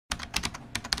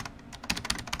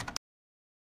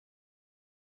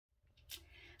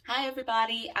Hi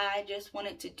everybody, I just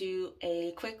wanted to do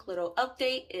a quick little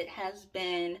update. It has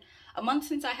been a month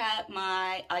since I had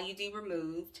my IUD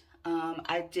removed.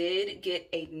 I did get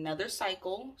another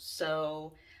cycle,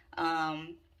 so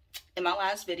in my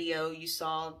last video you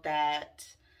saw that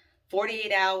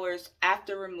 48 hours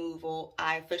after removal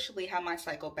I officially had my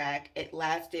cycle back. It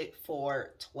lasted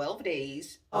for 12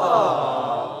 days.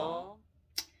 Aww.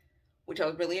 Which I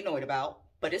was really annoyed about,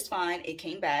 but it's fine, it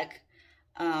came back.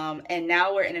 And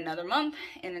now we're in another month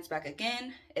and it's back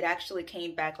again. It actually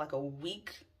came back like a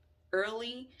week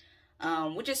early,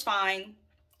 which is fine.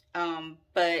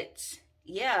 But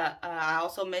yeah, I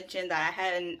also mentioned that I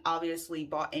hadn't obviously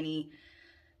bought any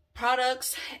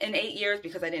products in 8 years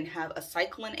because I didn't have a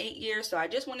cycle in 8 years. So I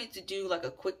just wanted to do like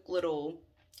a quick little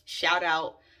shout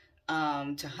out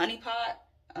to Honey Pot.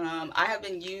 I have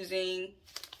been using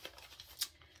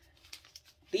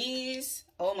these.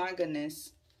 Oh my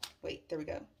goodness. Wait, there we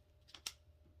go.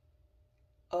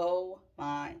 Oh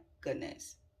my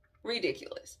goodness.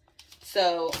 Ridiculous.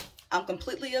 So I'm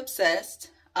completely obsessed.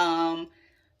 I'm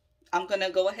gonna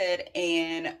go ahead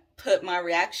and put my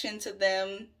reaction to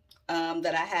them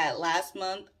that I had last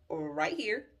month right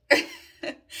here.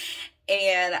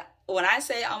 And when I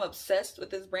say I'm obsessed with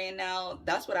this brand now,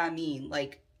 that's what I mean.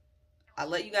 Like, I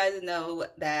let you guys know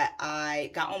that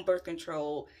I got on birth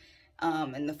control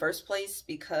in the first place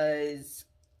because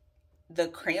the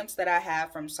cramps that I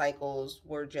have from cycles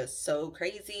were just so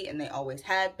crazy, and they always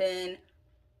had been.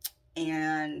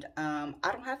 And I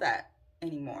don't have that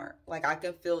anymore. Like, I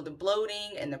can feel the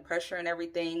bloating and the pressure and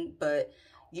everything, but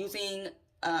using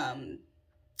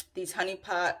these Honey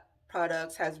Pot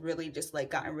products has really just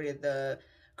like gotten rid of the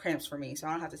cramps for me. So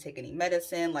I don't have to take any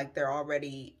medicine. Like, they're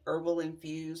already herbal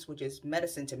infused, which is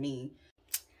medicine to me.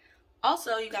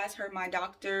 Also, you guys heard my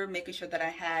doctor making sure that I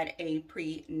had a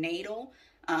prenatal.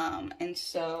 And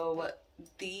so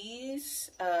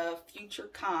these Future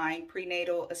Kind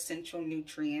prenatal essential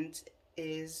nutrients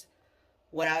is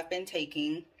what I've been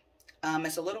taking.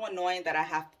 It's a little annoying that I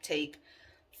have to take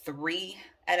 3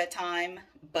 at a time,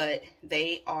 but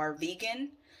they are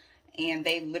vegan and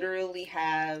they literally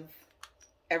have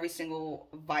every single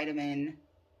vitamin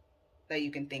that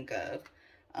you can think of.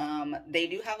 They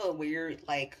do have a weird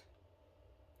like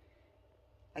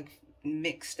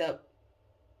mixed up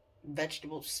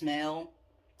vegetable smell,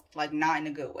 like not in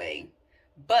a good way,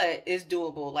 but it's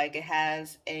doable. Like, it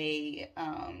has a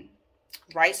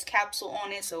rice capsule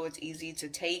on it, so it's easy to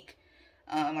take.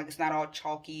 Like, it's not all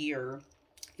chalky or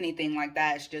anything like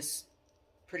that. It's just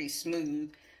pretty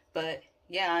smooth. But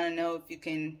yeah, I don't know if you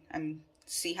can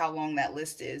see how long that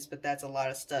list is, but that's a lot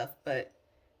of stuff. But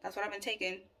that's what I've been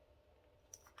taking.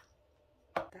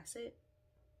 That's it.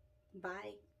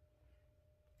 Bye.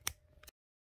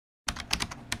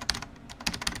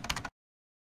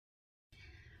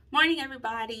 Morning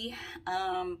everybody.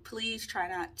 Please try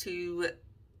not to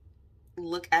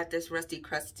look at this rusty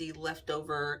crusty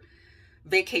leftover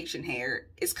vacation hair.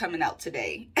 It's coming out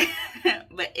today.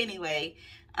 But anyway,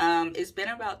 it's been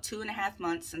about 2.5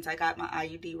 months since I got my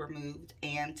IUD removed,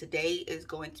 and today is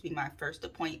going to be my first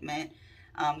appointment.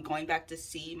 Going back to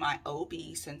see my OB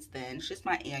since then. It's just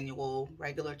my annual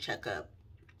regular checkup.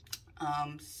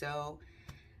 So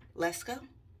let's go.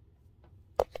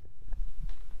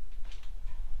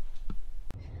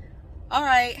 All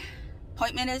right,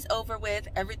 appointment is over with.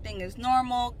 Everything is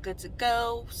normal, good to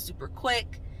go, super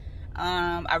quick.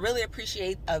 I really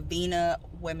appreciate Avena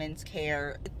Women's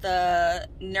Care. The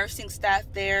nursing staff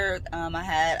there, I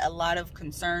had a lot of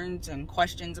concerns and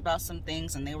questions about some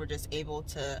things, and they were just able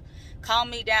to calm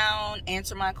me down,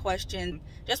 answer my questions.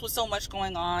 Just with so much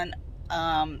going on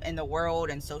in the world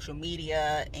and social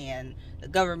media and the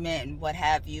government and what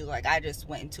have you, like, I just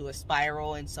went into a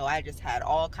spiral, and so I just had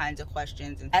all kinds of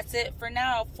questions. And that's it for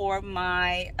now for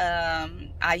my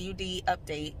IUD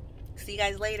update. See you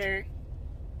guys later.